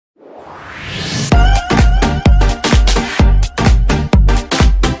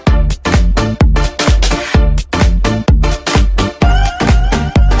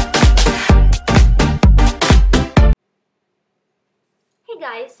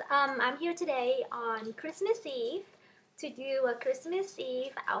I'm here today on Christmas Eve to do a Christmas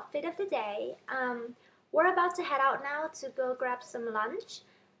Eve outfit of the day. We're about to head out now to go grab some lunch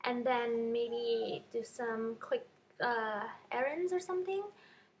and then maybe do some quick errands or something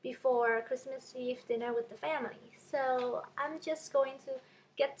before Christmas Eve dinner with the family. So I'm just going to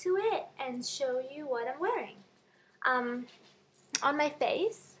get to it and show you what I'm wearing. On my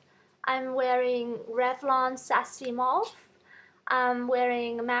face, I'm wearing Revlon Sassy Mauve. I'm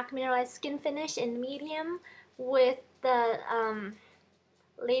wearing MAC Mineralized Skin Finish in medium with the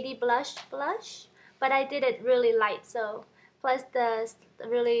Lady Blush, but I did it really light, so plus the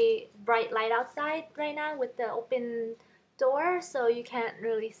really bright light outside right now with the open door, so you can't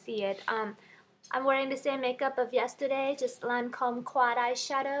really see it. I'm wearing the same makeup of yesterday, just Lancome Quad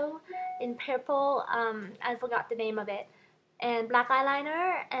Eyeshadow in purple, I forgot the name of it, and black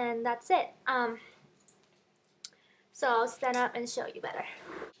eyeliner, and that's it. So I'll stand up and show you better.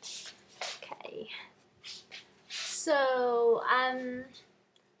 Okay. So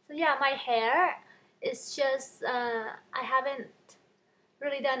yeah, my hair is just I haven't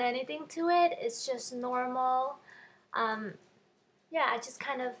really done anything to it. It's just normal. Yeah, I just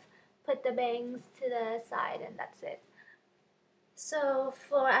kind of put the bangs to the side and that's it. So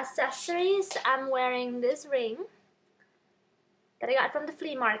for accessories, I'm wearing this ring that I got from the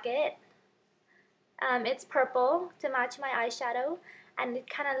flea market. It's purple to match my eyeshadow, and it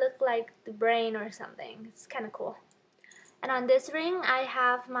kind of looked like the brain or something. It's kind of cool. And on this ring, I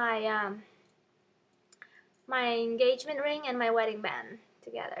have my my engagement ring and my wedding band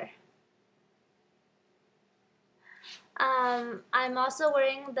together. I'm also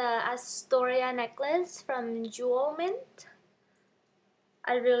wearing the Astoria necklace from Jewel Mint.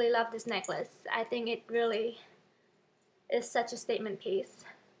 I really love this necklace. I think it really is such a statement piece.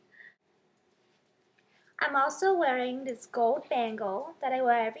 I'm also wearing this gold bangle that I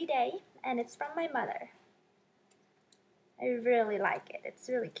wear every day, and it's from my mother. I really like it. It's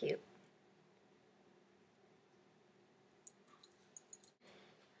really cute.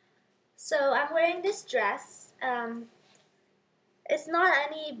 So I'm wearing this dress. It's not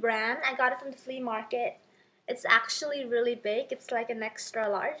any brand. I got it from the flea market. It's actually really big. It's like an extra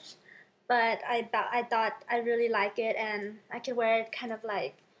large. But I thought I really like it, and I can wear it kind of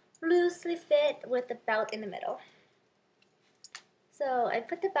like loosely fit with the belt in the middle. So I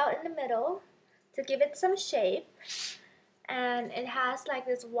put the belt in the middle to give it some shape, and it has like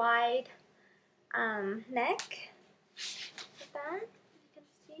this wide neck. Like that, you can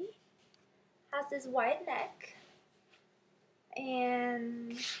see, has this wide neck,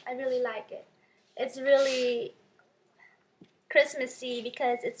 and I really like it. It's really Christmassy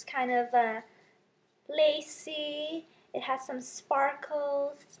because it's kind of lacy. It has some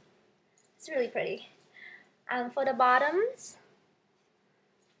sparkles. It's really pretty. For the bottoms,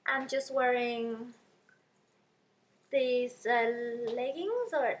 I'm just wearing these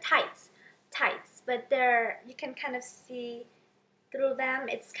leggings or tights, but you can kind of see through them.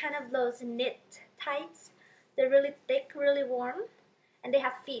 It's kind of those knit tights. They're really thick, really warm, and they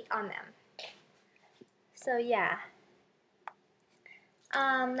have feet on them. So yeah,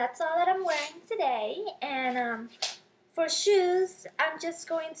 that's all that I'm wearing today. And for shoes, I'm just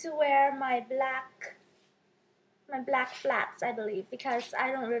going to wear my black flats, I believe, because I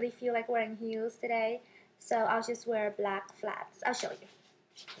don't really feel like wearing heels today. So I'll just wear black flats. I'll show you.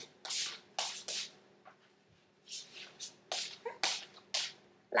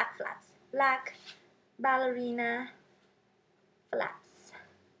 Black flats. Black ballerina flats.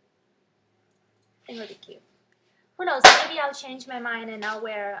 I think really cute. Who knows, maybe I'll change my mind and I'll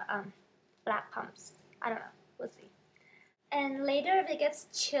wear black pumps. I don't know. We'll see. And later, if it gets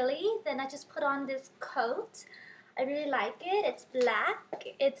chilly, then I just put on this coat. I really like it. It's black.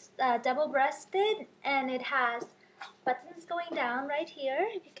 It's double-breasted, and it has buttons going down right here,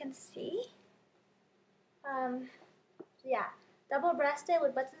 if you can see. Yeah, double-breasted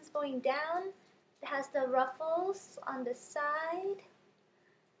with buttons going down. It has the ruffles on the side.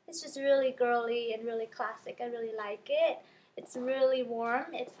 It's just really girly and really classic. I really like it. It's really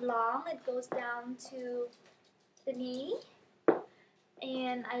warm. It's long. It goes down to the knee.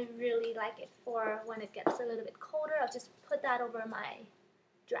 And I really like it for when it gets a little bit colder. I'll just put that over my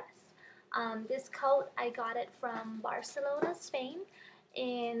dress. This coat, I got it from Barcelona, Spain,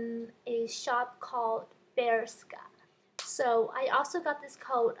 in a shop called Bershka. So I also got this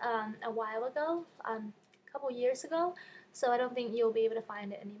coat a while ago, a couple years ago, so I don't think you'll be able to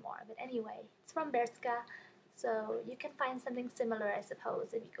find it anymore. But anyway, it's from Bershka, so you can find something similar, I suppose,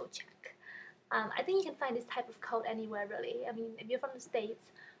 if you go check. I think you can find this type of coat anywhere, really. I mean, if you're from the States,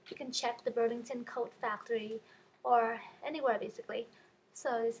 you can check the Burlington Coat Factory or anywhere, basically.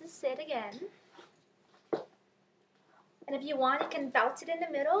 So this is it again. And if you want, you can belt it in the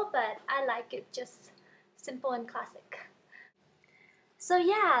middle, but I like it just simple and classic. So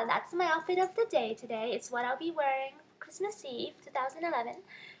yeah, that's my outfit of the day today. It's what I'll be wearing Christmas Eve 2011.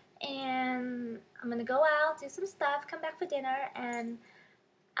 And I'm gonna go out, do some stuff, come back for dinner, and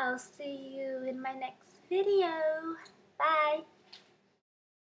I'll see you in my next video. Bye!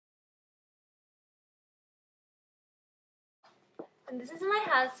 And this is my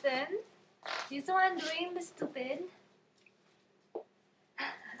husband. He's the one doing the stupid.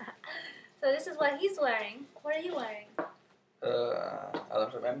 So this is what he's wearing. What are you wearing? I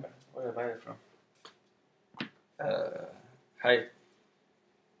don't remember. Where did I buy it from? Hi.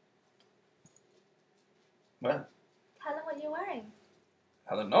 Well, Tell him what you're wearing.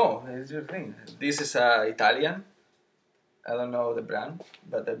 I don't know. It's your thing. This is Italian. I don't know the brand,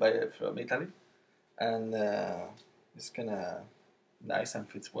 but I buy it from Italy. And it's kinda nice and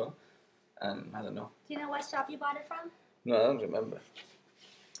fits well. And I don't know. Do you know what shop you bought it from? No, I don't remember.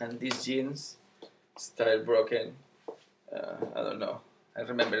 And these jeans, style broken. I don't know. I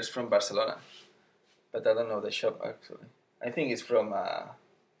remember it's from Barcelona, but I don't know the shop actually. I think it's from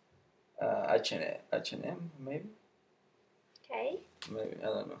H&M, maybe. Okay. Maybe I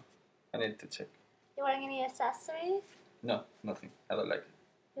don't know. I need to check. You wearing any accessories? No, nothing. I don't like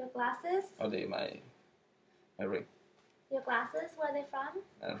it. Your glasses? Only my ring Your glasses? Where are they from?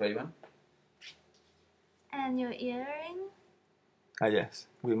 and Ray-Ban. And your earring? Ah yes,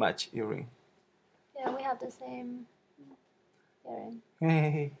 we match earring. Yeah, we have the same earring.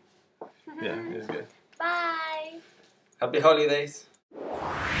 Hey. Yeah, it's good. Bye! Happy holidays.